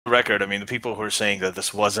record, I mean, the people who are saying that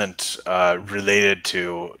this wasn't related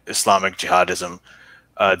to Islamic jihadism,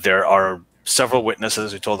 there are several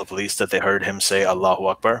witnesses who told the police that they heard him say Allahu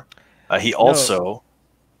Akbar. He No, also,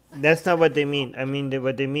 that's not what they mean. I mean,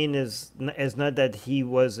 what they mean is not that he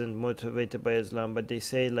wasn't motivated by Islam, but they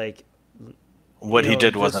say like, what he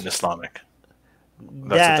did wasn't just Islamic. That's what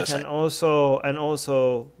they're that, saying. and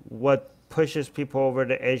also what pushes people over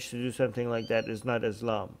the edge to do something like that is not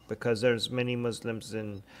Islam, because there's many Muslims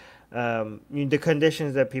in the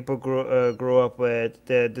conditions that people grow up with,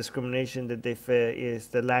 the discrimination that they face,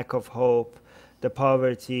 the lack of hope, the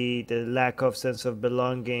poverty, the lack of sense of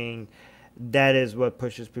belonging. That is what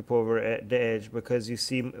pushes people over the edge, because you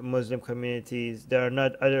see Muslim communities. There are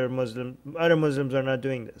not other Muslims are not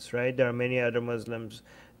doing this, right? There are many other Muslims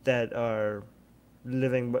that are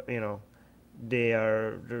living, but they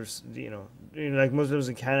are there's like Muslims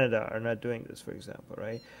in Canada are not doing this, for example,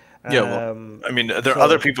 right? Yeah, well, I mean, there are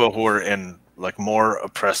other So people who are in like more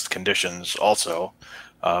oppressed conditions also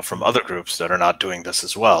from other groups that are not doing this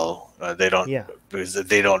as well. They don't yeah, because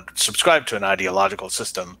they don't subscribe to an ideological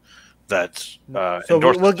system that so we'll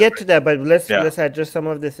endorses it. get to that, but Yeah. let's address some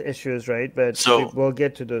of these issues, right? But So we'll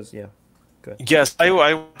get to those. Yeah, good. yes, I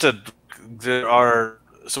wanted. There are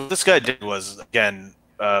so what this guy did was again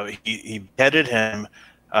he beheaded him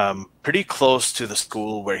pretty close to the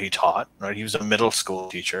school where he taught. Right, he was a middle school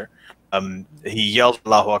teacher. He yelled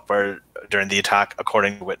Allahu Akbar during the attack,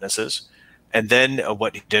 according to witnesses. And then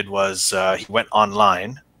what he did was he went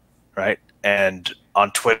online, right, and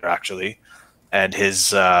on Twitter actually, and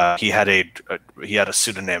his he had a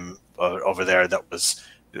pseudonym over there that was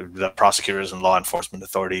the prosecutors and law enforcement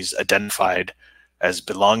authorities identified as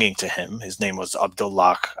belonging to him. His name was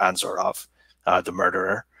Abdullah Anzorov, the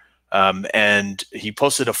murderer, and he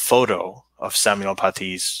posted a photo of Samuel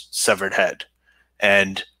Paty's severed head,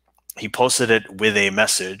 and he posted it with a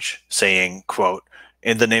message saying, "quote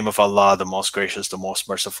In the name of Allah, the most gracious, the most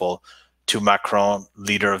merciful." To Macron,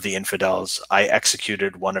 leader of the infidels, I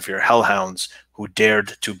executed one of your hellhounds who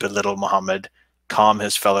dared to belittle Muhammad. Calm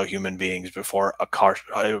his fellow human beings before a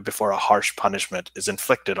harsh punishment is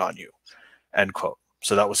inflicted on you. End quote.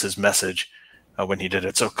 So that was his message when he did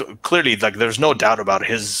it. So clearly, like, there's no doubt about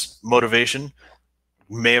his motivation.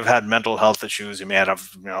 He may have had mental health issues. He may have,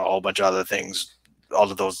 a whole bunch of other things. All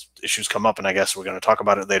of those issues come up, and I guess we're going to talk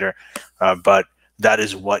about it later. But that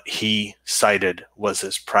is what he cited was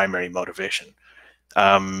his primary motivation.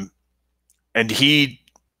 Um, and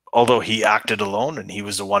although he acted alone and he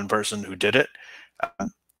was the one person who did it, uh,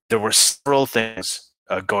 there were several things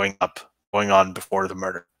going on before the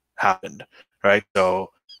murder happened, right?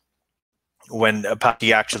 So when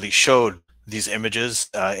Paty actually showed these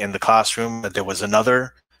images in the classroom, there was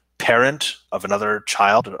another parent of another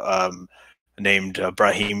child named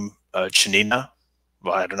Brahim Chanina.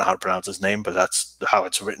 Well, I don't know how to pronounce his name, but that's how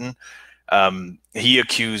it's written. He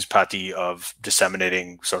accused Paty of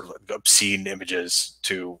disseminating sort of like obscene images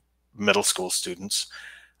to middle school students.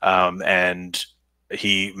 And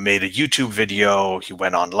he made a YouTube video. He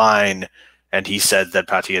went online and he said that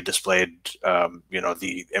Paty had displayed,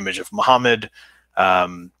 the image of Muhammad.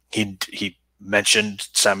 He mentioned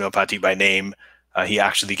Samuel Paty by name. He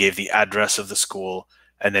actually gave the address of the school,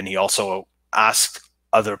 and then he also asked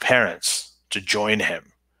other parents to join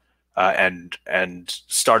him and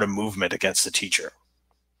start a movement against the teacher,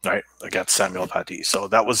 right, against Samuel Paty. So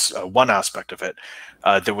that was one aspect of it.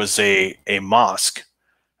 There was a mosque,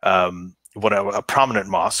 a prominent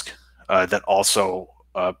mosque that also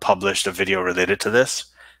published a video related to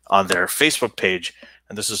this on their Facebook page,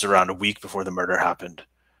 and this is around a week before the murder happened.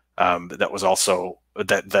 That was also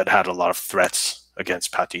that had a lot of threats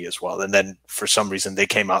against Paty as well. And then for some reason they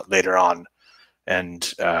came out later on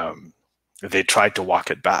and they tried to walk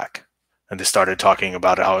it back, and they started talking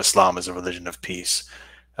about how Islam is a religion of peace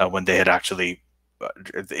when they had actually,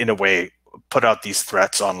 in a way, put out these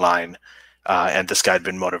threats online, and this guy had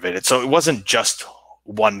been motivated. So it wasn't just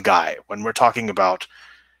one guy. When we're talking about,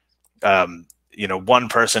 one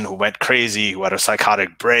person who went crazy, who had a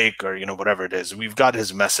psychotic break, or whatever it is, we've got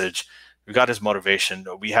his message, we've got his motivation.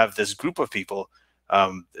 We have this group of people.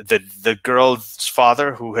 The girl's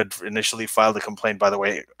father, who had initially filed a complaint, by the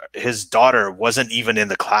way, his daughter wasn't even in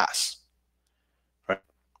the class. Right?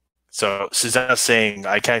 So Susanna saying,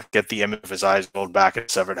 "I can't get the image of his eyes rolled back and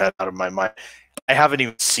severed head out of my mind." I haven't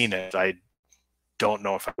even seen it. I don't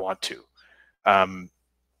know if I want to.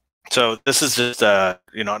 So this is just,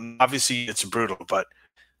 obviously it's brutal, but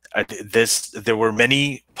there were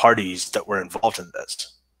many parties that were involved in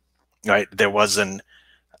this, right? There was an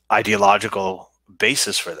ideological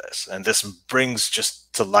basis for this, and this brings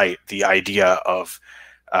just to light the idea of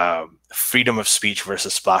freedom of speech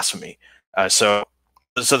versus blasphemy. So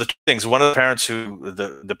the two things. One of the parents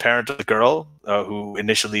the parent of the girl who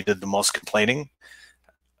initially did the most complaining,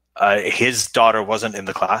 his daughter wasn't in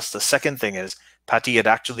the class. The second thing is Patti had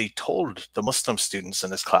actually told the Muslim students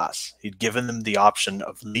in his class. He'd given them the option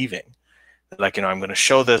of leaving. Like, I'm going to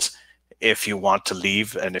show this. If you want to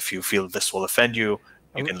leave and if you feel this will offend you,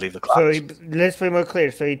 you can leave the So class. let's be more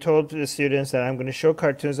clear. So he told the students that I'm going to show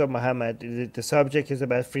cartoons of Muhammad. The subject is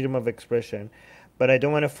about freedom of expression, but I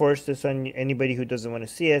don't want to force this on anybody who doesn't want to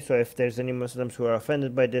see it. So if there's any Muslims who are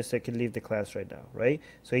offended by this, they can leave the class right now, right?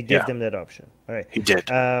 So he gave Yeah, them that option. All right. he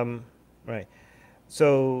did. Right.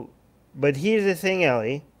 So, but here's the thing,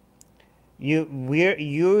 Ali.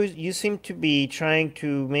 You seem to be trying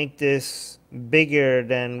to make this bigger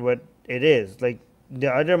than what it is. Like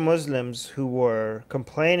the other Muslims who were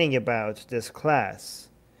complaining about this class,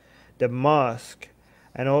 the mosque,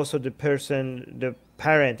 and also the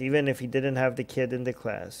parent, even if he didn't have the kid in the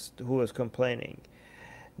class who was complaining,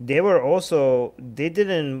 they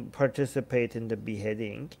didn't participate in the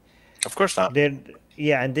beheading. Of course not.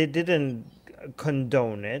 Yeah, and they didn't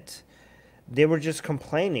condone it. They were just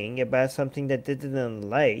complaining about something that they didn't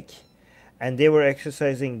like, and they were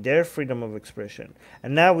exercising their freedom of expression.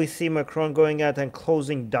 And now we see Macron going out and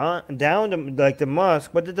closing down the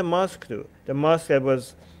mosque. What did the mosque do? The mosque that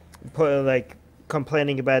was like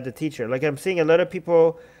complaining about the teacher. Like I'm seeing a lot of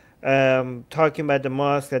people talking about the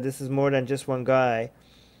mosque that this is more than just one guy.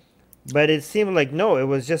 But it seemed like no, it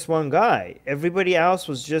was just one guy. Everybody else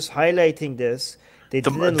was just highlighting this. They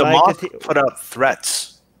didn't The like mosque put out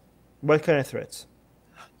threats. what kind of threats?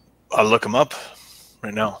 I'll look them up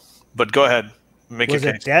right now. But go ahead, make your Was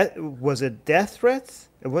it case. death? Was it death threats?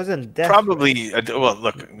 It wasn't death threats. Probably. Well,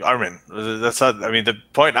 look, Armin. That's not. I mean, the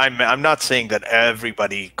point. I'm not saying that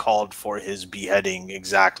everybody called for his beheading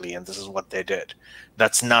exactly, and this is what they did.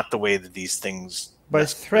 That's not the way that these things But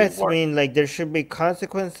necessarily threats work. mean like there should be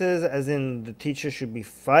consequences, as in the teacher should be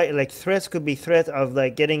fired. Like threats could be threat of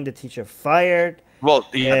like getting the teacher fired, Well,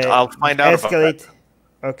 yeah, I'll find out about that. escalate.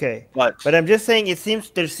 Okay, But but I'm just saying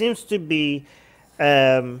there seems to be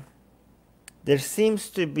um, there seems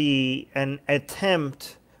to be an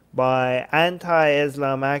attempt by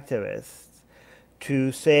anti-Islam activists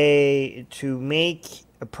to make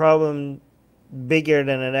a problem bigger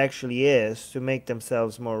than it actually is to make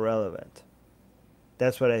themselves more relevant.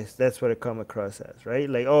 That's what it come across as, right?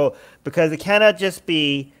 Like, oh, because it cannot just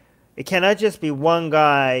be one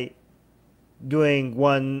guy doing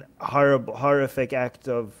one horrific act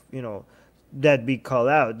of, that we call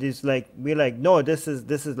out. This like we're like, no, this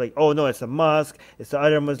is like, oh no, it's a mosque, it's the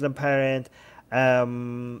other Muslim parent.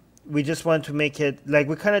 We just want to make it like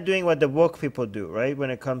we're kind of doing what the woke people do, right?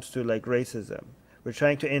 When it comes to like racism, we're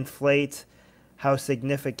trying to inflate how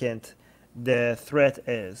significant the threat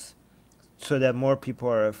is so that more people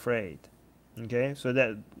are afraid. Okay, so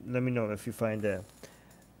that let me know if you find the.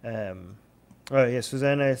 Oh yeah,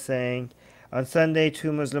 Susanna is saying, on Sunday,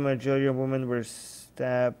 two Muslim Algerian women were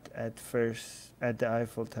stabbed at first at the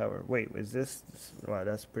Eiffel Tower. Wait, was this? Wow,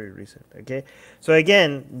 that's pretty recent. Okay, so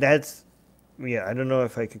again, that's yeah. I don't know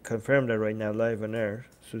if I could confirm that right now live on air.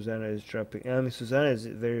 Susanna is dropping. I mean, Susanna is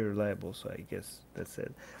very reliable, so I guess that's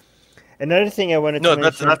it. Another thing I wanted to no,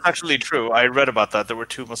 that's mention. actually true. I read about that. There were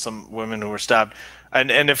two Muslim women who were stabbed,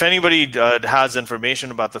 and if anybody has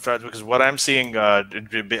information about the threat, because what I'm seeing,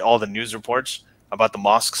 all the news reports about the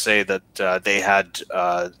mosque say that they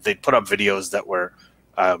put up videos that were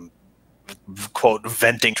um, quote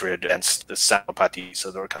venting hatred against the Samapati,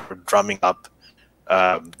 so they were kind of drumming up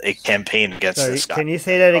a campaign against Sorry, this guy. can you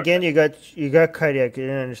say that again? You got cardiac. I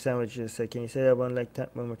didn't understand what you just said. Can you say that one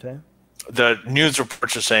more time? The news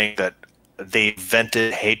reports are saying that they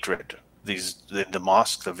vented hatred. The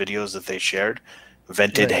mosque, the videos that they shared,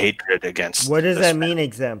 vented Right. hatred against What does this that man. mean?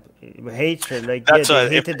 Example, hatred. Like yeah, That's they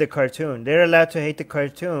if hated the cartoon. They're allowed to hate the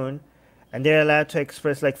cartoon, and they're allowed to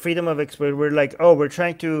express like freedom of expression. We're like, oh, we're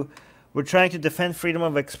trying to defend freedom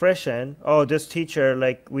of expression. Oh, this teacher,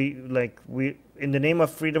 we in the name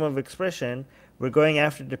of freedom of expression, we're going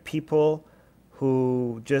after the people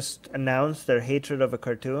who just announced their hatred of a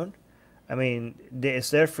cartoon. I mean, it's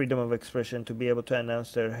their freedom of expression to be able to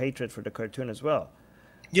announce their hatred for the cartoon as well.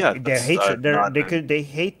 yeah, Their that's hatred, not. they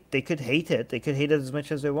could hate it. They could hate it as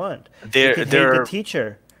much as they want. They They're could hate the they're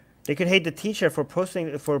teacher. They could hate the teacher for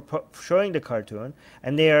showing the cartoon,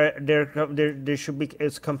 and they should be.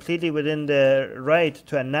 It's completely within the right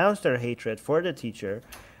to announce their hatred for the teacher,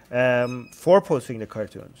 for posting the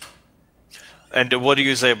cartoons. and what do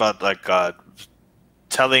you say about like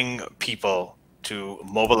telling people to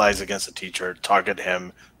mobilize against a teacher, target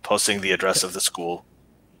him, posting the address of the school?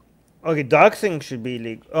 Okay, doxing should be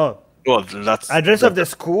illegal. Oh, Well, that's address of the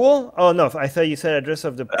school? Oh no, I thought you said address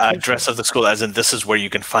of the teacher. address of the school, as in this is where you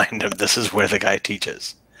can find him. This is where the guy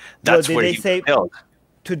teaches. Well, That's did where they he was say killed.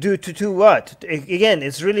 to do what? Again,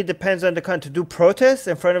 it really depends on the con. To do protests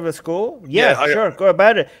in front of a school? Yeah. Yeah, sure, go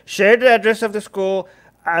about it. Share the address of the school.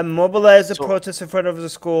 Mobilize the So protest in front of the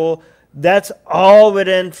school. That's all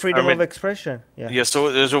within I freedom of mean, expression. Yeah. yeah.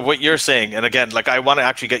 So what you're saying, and again, like I want to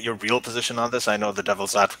actually get your real position on this. I know the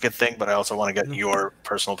devil's advocate thing, but I also want to get your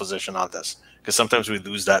personal position on this because sometimes we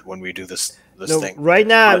lose that when we do this No, thing. right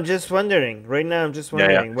now But I'm just wondering. Right now I'm just yeah,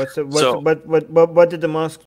 yeah. wondering. What's the So what did the mosque